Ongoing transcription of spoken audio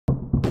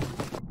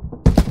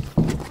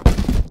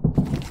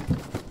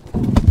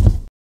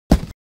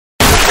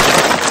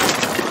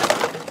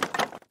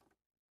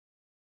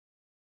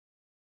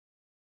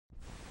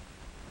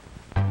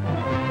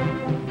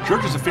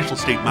Georgia's official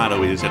state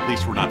motto is, "At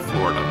least we're not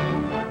Florida."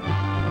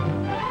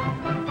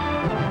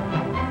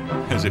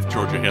 As if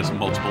Georgia has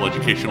multiple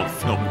educational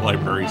film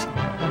libraries.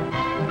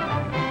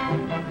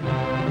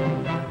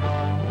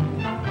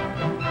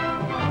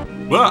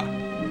 Ah!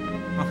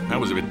 Oh, that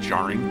was a bit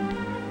jarring.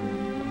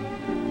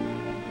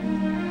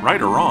 Right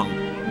or wrong?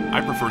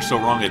 I prefer So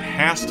Wrong It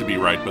Has to Be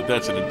Right, but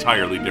that's an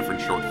entirely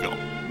different short film.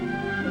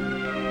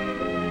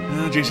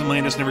 Jason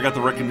Landis never got the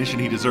recognition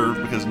he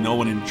deserved because no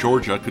one in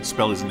Georgia could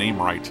spell his name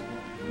right.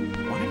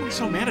 Why am I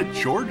so mad at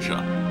Georgia?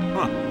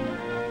 Huh.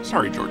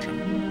 Sorry, Georgia.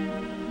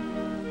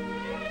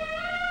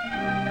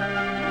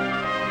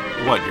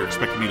 What, you're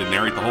expecting me to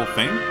narrate the whole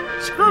thing?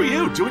 Screw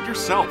you, do it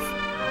yourself.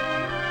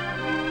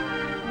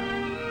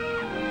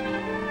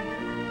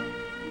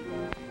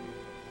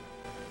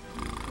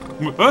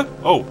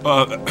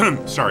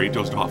 Sorry,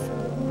 dozed off.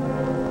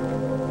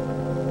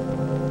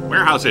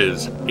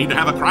 Warehouses. Need to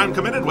have a crime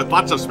committed with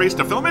lots of space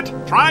to film it?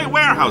 Try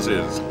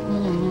warehouses.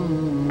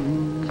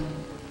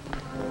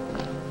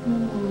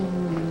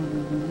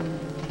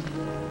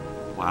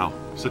 Wow,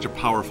 such a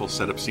powerful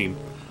setup scene.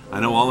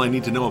 I know all I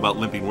need to know about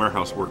limping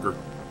warehouse worker.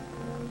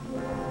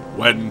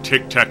 When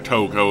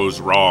tic-tac-toe goes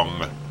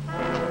wrong.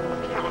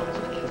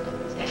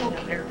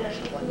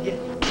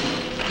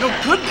 No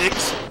good,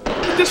 Nix.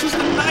 This was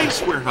the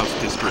nice warehouse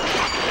district.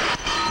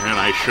 And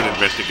I should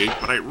investigate,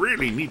 but I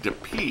really need to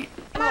pee.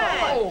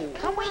 Oh,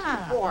 come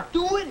on.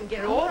 Do it and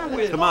get over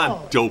with. Come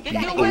on, dopey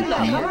Opie.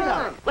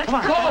 Let's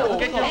go.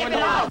 Get your window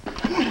out.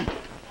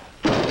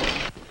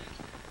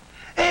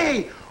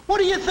 Hey, what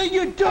do you think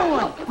you're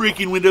doing?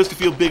 Breaking windows to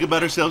feel big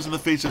about ourselves in the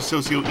face of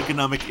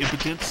socioeconomic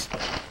impotence.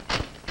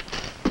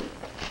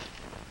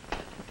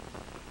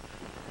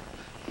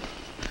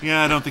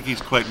 Yeah, I don't think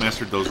he's quite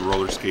mastered those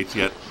roller skates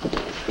yet.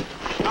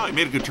 Oh, he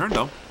made a good turn,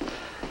 though.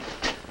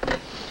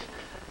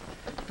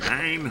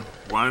 9,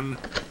 1...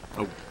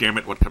 Oh, damn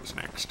it, what comes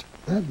next?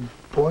 That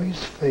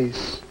boy's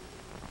face.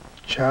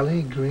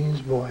 Charlie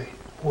Green's boy,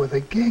 with a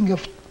gang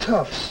of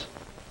toughs.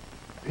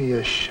 Be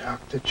a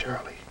shock to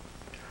Charlie.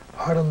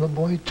 Hard on the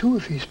boy, too,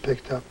 if he's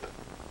picked up.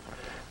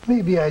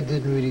 Maybe I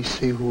didn't really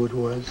see who it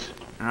was.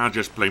 I'll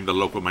just blame the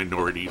local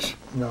minorities.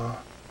 No.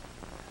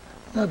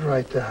 Not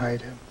right to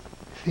hide him.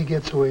 If he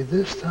gets away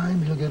this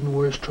time, he'll get in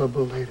worse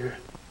trouble later.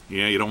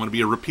 Yeah, you don't want to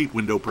be a repeat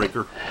window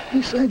breaker.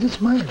 Besides, it's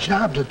my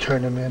job to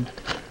turn him in.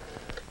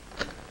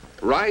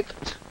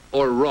 Right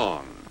or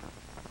wrong,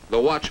 the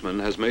watchman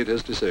has made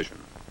his decision.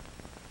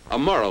 A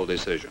moral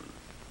decision.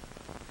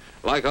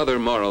 Like other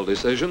moral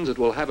decisions, it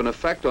will have an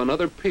effect on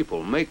other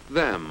people, make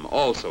them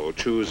also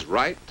choose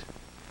right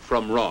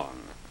from wrong.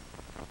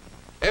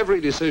 Every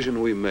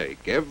decision we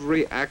make,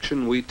 every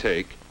action we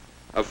take,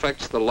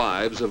 affects the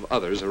lives of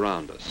others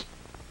around us.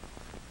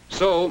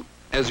 So,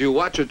 as you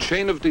watch a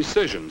chain of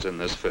decisions in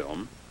this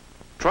film,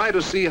 try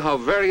to see how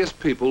various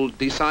people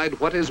decide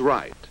what is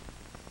right.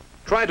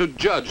 Try to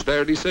judge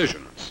their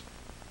decisions.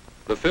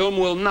 The film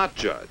will not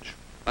judge.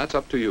 That's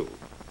up to you.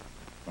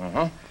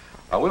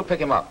 We'll pick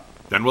him up.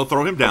 Then we'll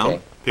throw him down,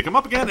 Okay. pick him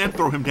up again, and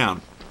throw him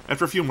down.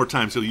 After a few more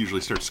times, he'll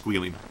usually start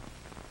squealing.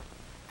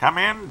 Come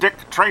in,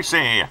 Dick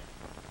Tracy.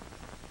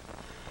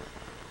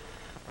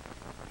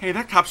 Hey,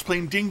 that cop's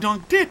playing Ding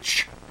Dong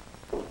Ditch.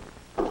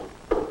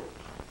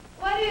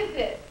 What is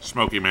it?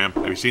 Smokey, ma'am.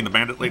 Have you seen the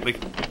bandit lately?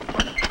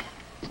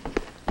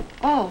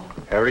 Oh,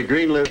 Harry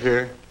Green live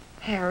here.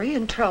 Harry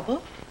in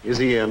trouble? Is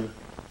he in?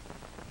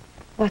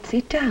 What's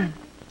he done?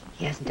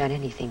 He hasn't done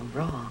anything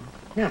wrong.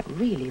 Not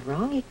really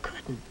wrong. He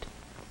couldn't.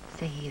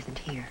 Say he isn't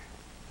here.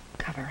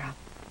 Cover up.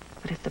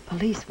 But if the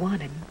police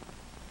want him...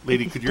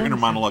 Lady, he's could your done inner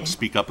monologue something.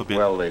 speak up a bit?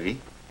 Well, lady.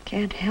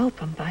 Can't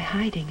help him by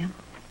hiding him.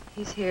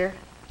 He's here.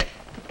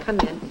 Come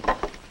in.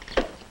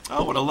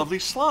 Oh, what a lovely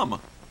slum.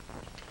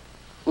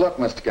 Look,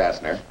 Mr.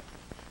 Gassner,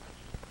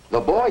 the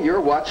boy your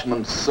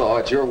watchman saw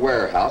at your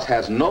warehouse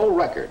has no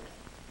record.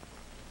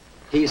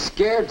 He's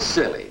scared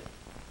silly.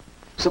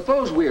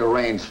 Suppose we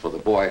arrange for the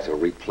boy to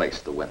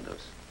replace the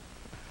windows.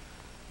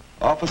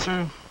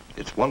 Officer,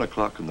 it's 1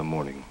 o'clock in the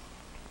morning.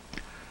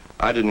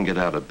 I didn't get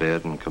out of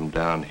bed and come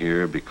down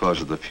here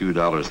because of the few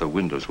dollars the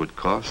windows would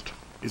cost.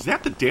 Is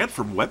that the dad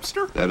from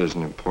Webster? That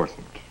isn't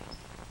important.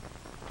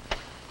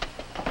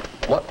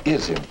 What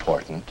is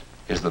important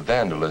is the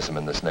vandalism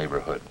in this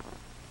neighborhood.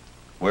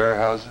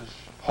 Warehouses,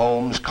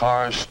 homes,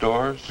 cars,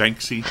 stores.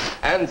 Banksy.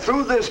 And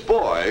through this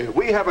boy,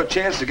 we have a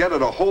chance to get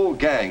at a whole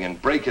gang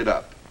and break it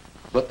up.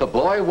 But the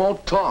boy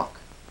won't talk.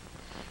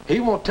 He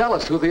won't tell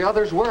us who the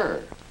others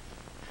were.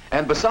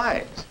 And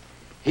besides,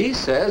 he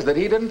says that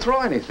he didn't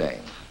throw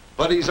anything.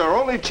 But he's our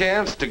only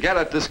chance to get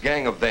at this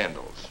gang of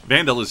vandals.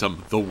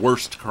 Vandalism, the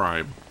worst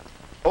crime.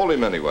 Hold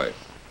him anyway.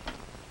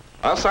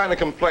 I'll sign a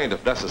complaint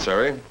if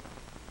necessary.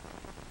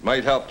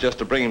 Might help just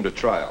to bring him to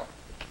trial.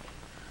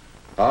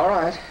 All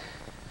right.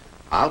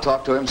 I'll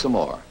talk to him some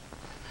more.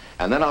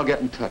 And then I'll get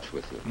in touch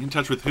with you. In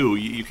touch with who?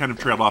 You kind of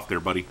trailed off there,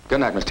 buddy.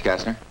 Good night, Mr.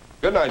 Kastner.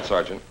 Good night,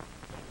 Sergeant.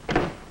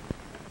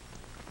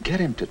 Get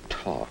him to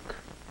talk.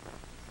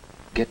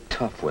 Get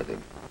tough with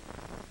him.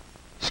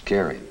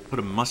 Scare him. Put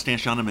a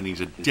mustache on him and he's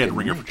a dead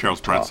ringer for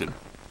Charles Bronson.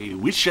 I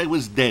wish I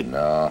was dead.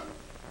 No.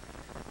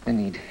 Then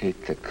he'd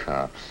hate the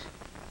cops.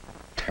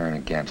 Turn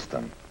against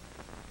them.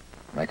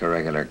 Make a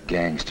regular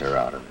gangster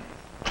out of him.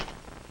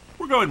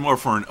 We're going more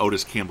for an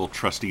Otis Campbell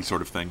trustee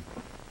sort of thing.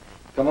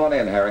 Come on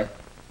in, Harry.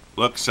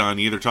 Look, son,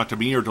 you either talk to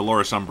me or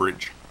Dolores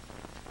Umbridge.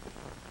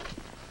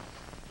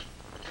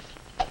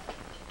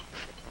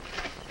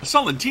 A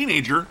sullen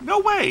teenager? No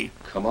way!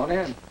 Come on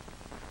in.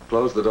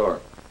 Close the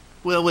door.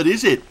 Well, what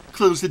is it?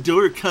 Close the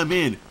door, come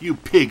in. You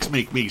pigs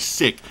make me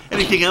sick.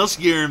 Anything else,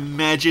 Your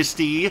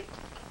Majesty?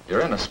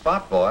 You're in a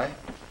spot, boy.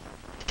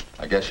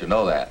 I guess you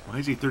know that. Why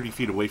is he 30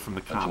 feet away from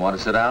the Don't cop? you want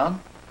to sit down?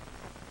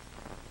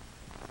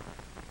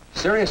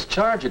 Serious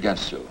charge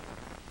against you.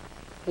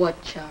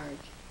 What charge?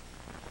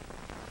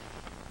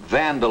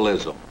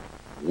 Vandalism.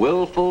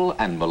 Willful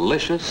and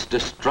malicious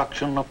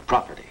destruction of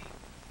property.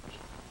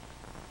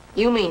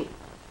 You mean...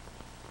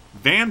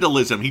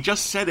 Vandalism. He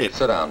just said it.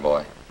 Sit down,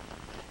 boy.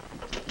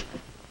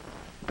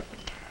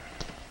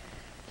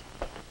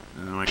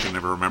 Oh, I can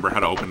never remember how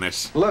to open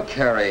this. Look,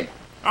 Harry.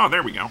 Oh,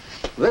 there we go.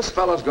 This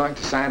fellow's going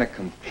to sign a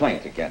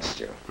complaint against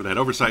you. For that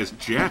oversized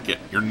jacket.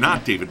 You're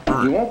not David He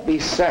Byrne. won't be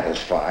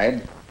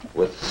satisfied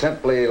with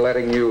simply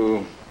letting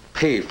you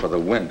pay for the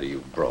window you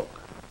broke.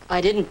 I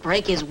didn't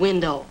break his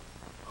window.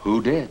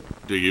 Who did?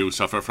 Do you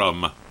suffer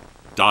from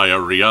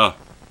diarrhea?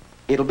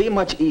 It'll be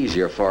much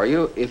easier for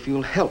you if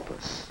you'll help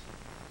us.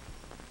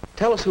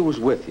 Tell us who was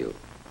with you.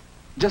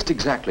 Just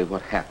exactly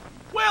what happened.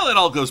 Well, it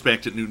all goes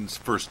back to Newton's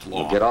first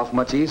law. Get off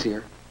much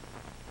easier.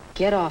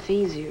 Get off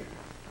easier.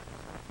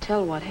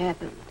 Tell what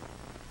happened.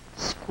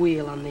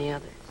 Squeal on the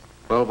others.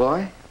 Well,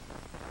 boy,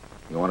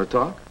 you want to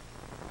talk?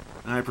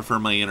 I prefer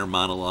my inner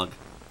monologue.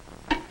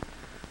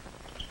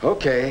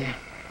 Okay.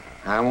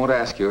 I won't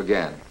ask you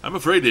again. I'm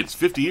afraid it's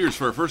 50 years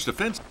for a first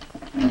offense.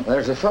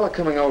 There's a fella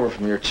coming over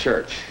from your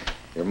church.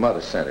 Your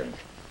mother sent him.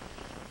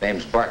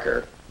 Name's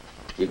Barker.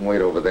 You can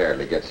wait over there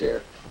till he gets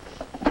here.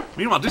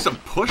 Meanwhile, do some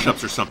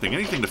push-ups or something.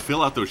 Anything to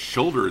fill out those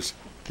shoulders.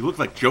 You look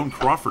like Joan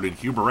Crawford in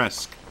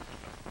Humoresque.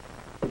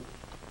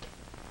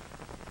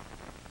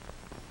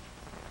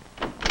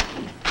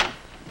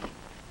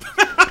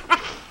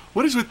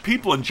 What is with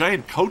people in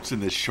giant coats in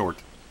this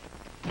short?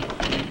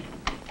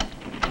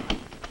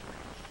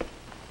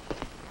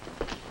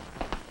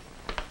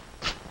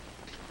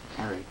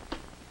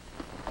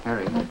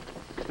 Harry,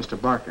 Mr.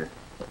 Barker.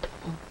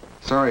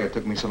 Sorry it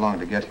took me so long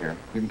to get here.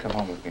 You can come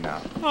home with me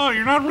now. Oh,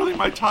 you're not really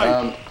my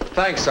type.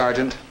 Thanks,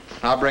 Sergeant.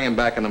 I'll bring him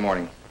back in the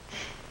morning.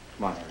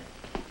 Come on, Harry.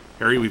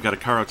 Harry, we've got a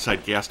car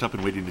outside gassed up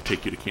and waiting to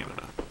take you to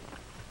Canada.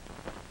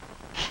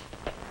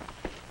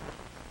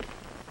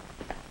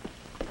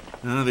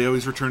 They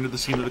always return to the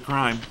scene of the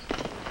crime.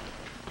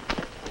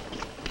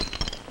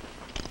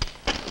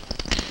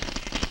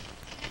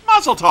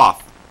 Mazel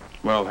tov!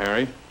 Well,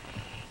 Harry,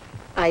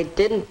 I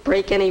didn't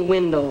break any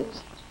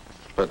windows.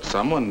 but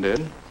someone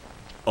did.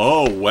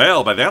 Oh,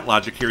 well, by that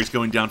logic, Harry's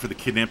going down for the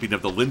kidnapping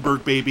of the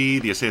Lindbergh baby,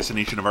 the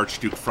assassination of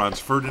Archduke Franz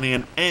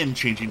Ferdinand, and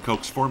changing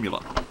Coke's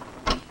formula.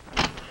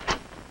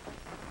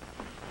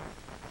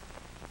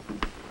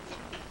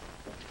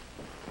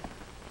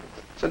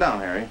 Sit down,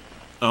 Harry.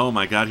 Oh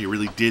my god, he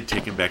really did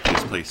take him back to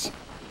his place.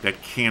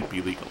 That can't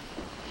be legal.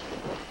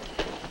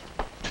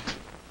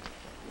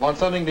 Want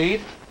something to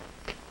eat?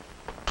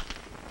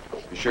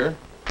 You sure?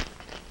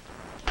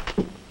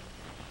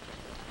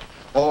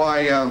 Oh,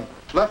 I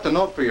left a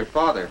note for your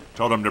father.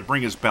 Told him to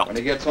bring his belt. When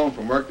he gets home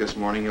from work this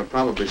morning, he'll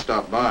probably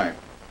stop by.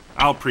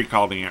 I'll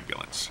pre-call the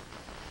ambulance.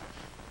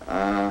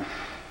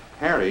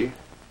 Harry,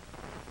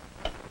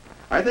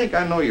 I think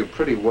I know you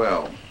pretty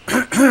well.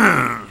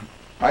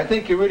 I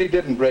think you really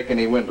didn't break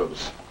any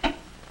windows.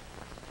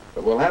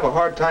 But we'll have a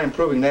hard time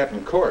proving that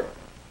in court,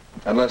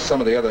 unless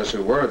some of the others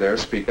who were there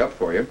speak up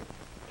for you.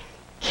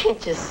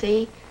 Can't you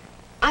see?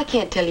 I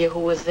can't tell you who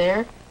was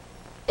there.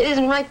 It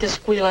isn't right to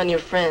squeal on your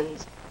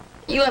friends.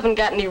 You haven't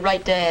got any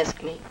right to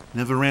ask me.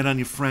 Never rat on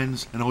your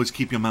friends, and always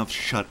keep your mouth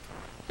shut.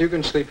 You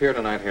can sleep here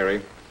tonight,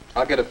 Harry.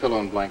 I'll get a pillow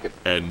and blanket.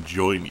 And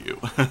join you.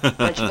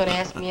 Aren't you going to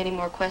ask me any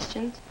more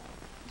questions?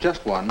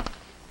 Just one.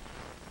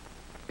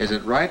 Is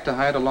it right to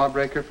hide a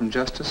lawbreaker from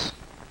justice?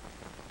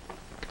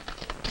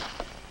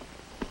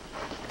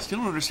 Still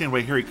don't understand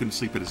why Harry couldn't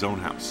sleep at his own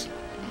house.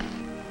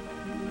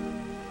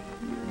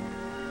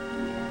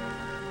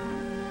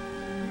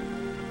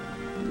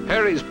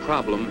 Harry's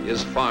problem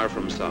is far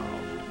from solved.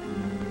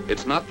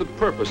 It's not the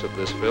purpose of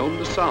this film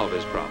to solve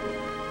his problem.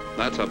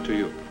 That's up to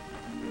you.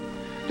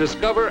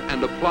 Discover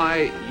and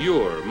apply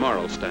your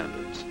moral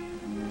standards.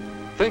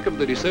 Think of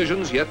the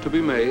decisions yet to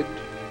be made,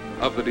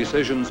 of the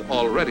decisions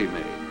already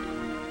made.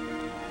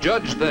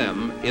 Judge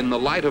them in the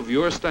light of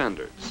your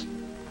standards.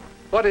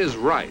 What is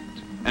right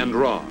and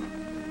wrong?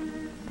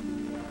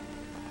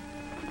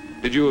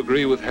 Did you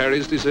agree with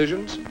Harry's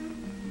decisions?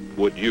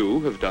 Would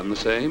you have done the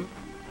same?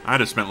 I'd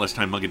have spent less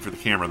time mugging for the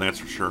camera, that's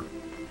for sure.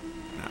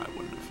 No, I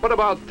wouldn't have. What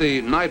about the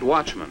night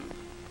watchman?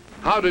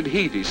 How did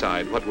he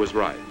decide what was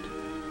right?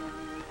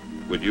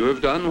 Would you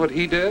have done what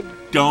he did?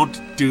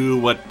 Don't do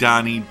what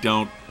Donnie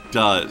don't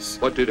does.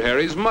 What did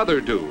Harry's mother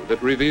do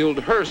that revealed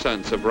her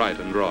sense of right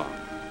and wrong?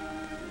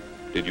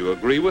 Did you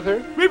agree with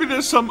her? Maybe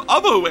there's some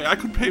other way I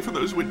could pay for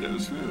those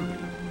windows.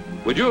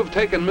 Would you have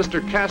taken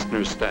Mr.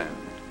 Kastner's stand?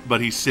 But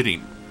he's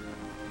sitting.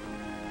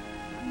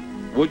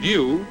 Would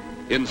you,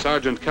 in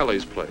Sergeant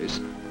Kelly's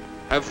place,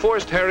 have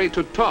forced Harry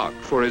to talk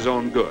for his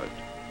own good?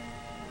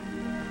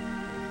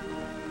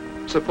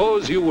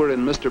 Suppose you were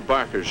in Mr.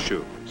 Barker's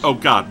shoes. Oh,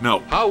 God, no.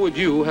 How would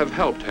you have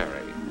helped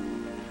Harry?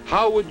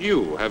 How would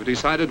you have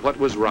decided what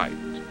was right?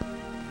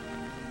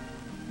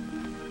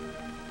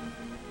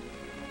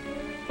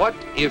 What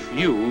if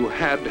you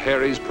had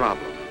Harry's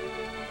problem?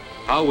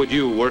 How would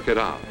you work it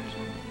out?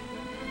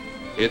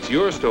 It's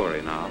your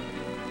story now.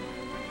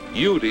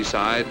 You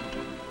decide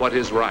what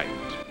is right.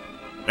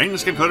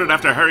 Things concluded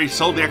after Harry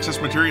sold the excess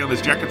material on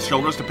his jacket's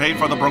shoulders to pay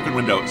for the broken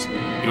windows.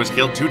 He was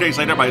killed 2 days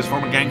later by his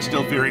former gang,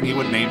 still fearing he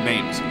would name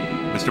names.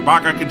 Mr.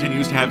 Barker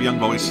continues to have young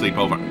boys sleep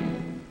over.